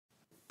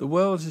The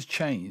world has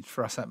changed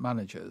for asset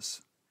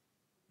managers.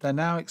 They're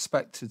now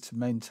expected to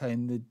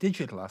maintain the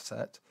digital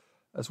asset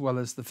as well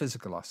as the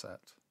physical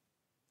asset.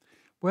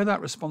 Where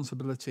that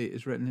responsibility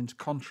is written into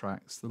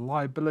contracts, the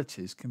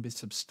liabilities can be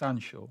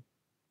substantial.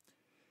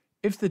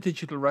 If the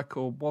digital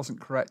record wasn't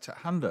correct at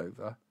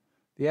handover,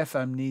 the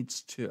FM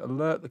needs to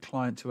alert the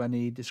client to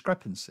any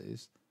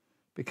discrepancies,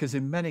 because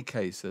in many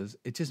cases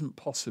it isn't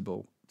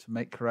possible to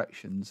make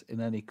corrections in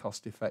any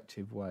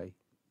cost-effective way.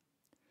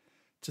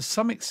 To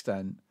some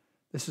extent,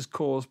 this is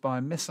caused by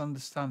a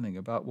misunderstanding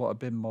about what a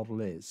BIM model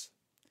is.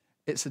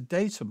 It's a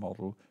data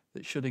model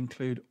that should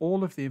include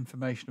all of the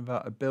information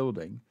about a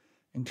building,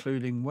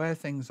 including where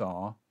things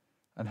are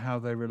and how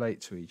they relate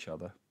to each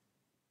other.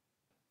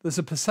 There's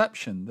a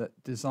perception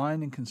that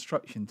design and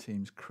construction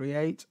teams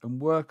create and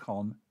work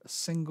on a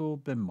single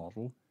BIM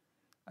model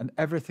and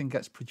everything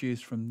gets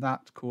produced from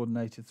that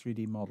coordinated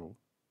 3D model.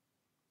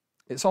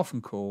 It's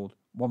often called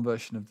one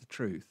version of the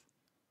truth,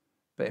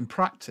 but in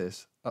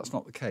practice, that's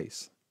not the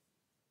case.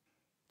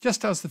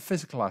 Just as the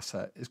physical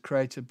asset is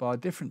created by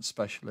different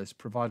specialists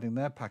providing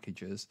their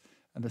packages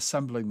and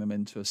assembling them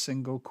into a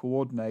single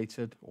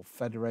coordinated or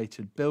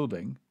federated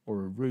building or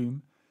a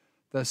room,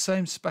 those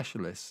same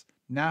specialists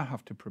now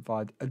have to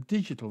provide a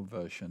digital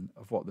version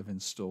of what they've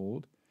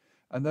installed,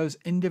 and those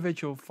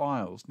individual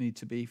files need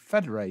to be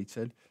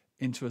federated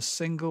into a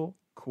single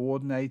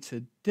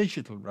coordinated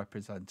digital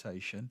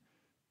representation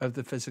of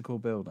the physical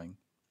building.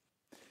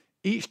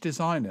 Each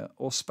designer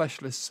or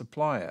specialist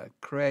supplier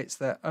creates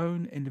their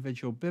own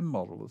individual BIM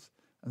models,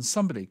 and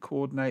somebody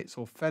coordinates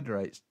or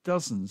federates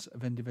dozens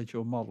of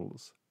individual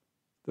models.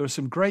 There are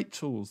some great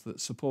tools that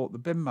support the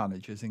BIM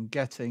managers in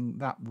getting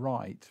that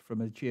right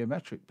from a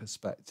geometric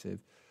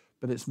perspective,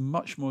 but it's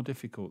much more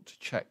difficult to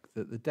check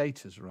that the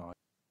data's right.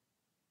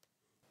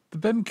 The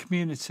BIM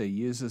community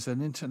uses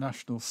an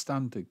international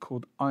standard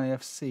called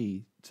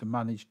IFC to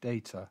manage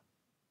data,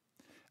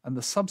 and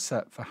the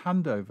subset for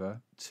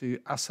handover to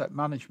asset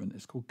management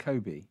is called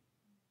COBie.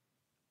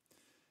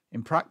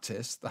 In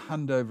practice, the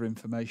handover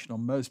information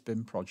on most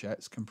BIM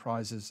projects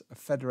comprises a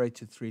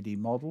federated 3D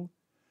model,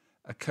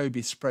 a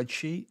COBie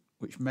spreadsheet,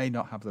 which may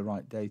not have the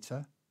right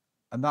data,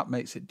 and that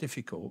makes it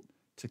difficult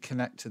to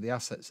connect to the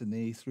assets in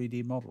the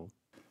 3D model.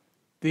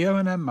 The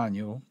O&M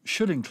manual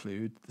should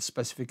include the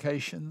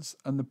specifications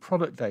and the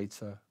product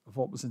data of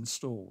what was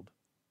installed,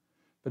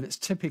 but it's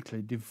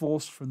typically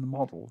divorced from the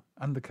model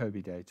and the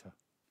COBie data.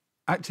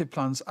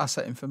 ActivePlan's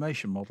asset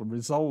information model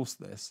resolves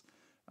this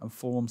and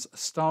forms a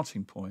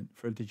starting point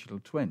for a digital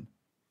twin.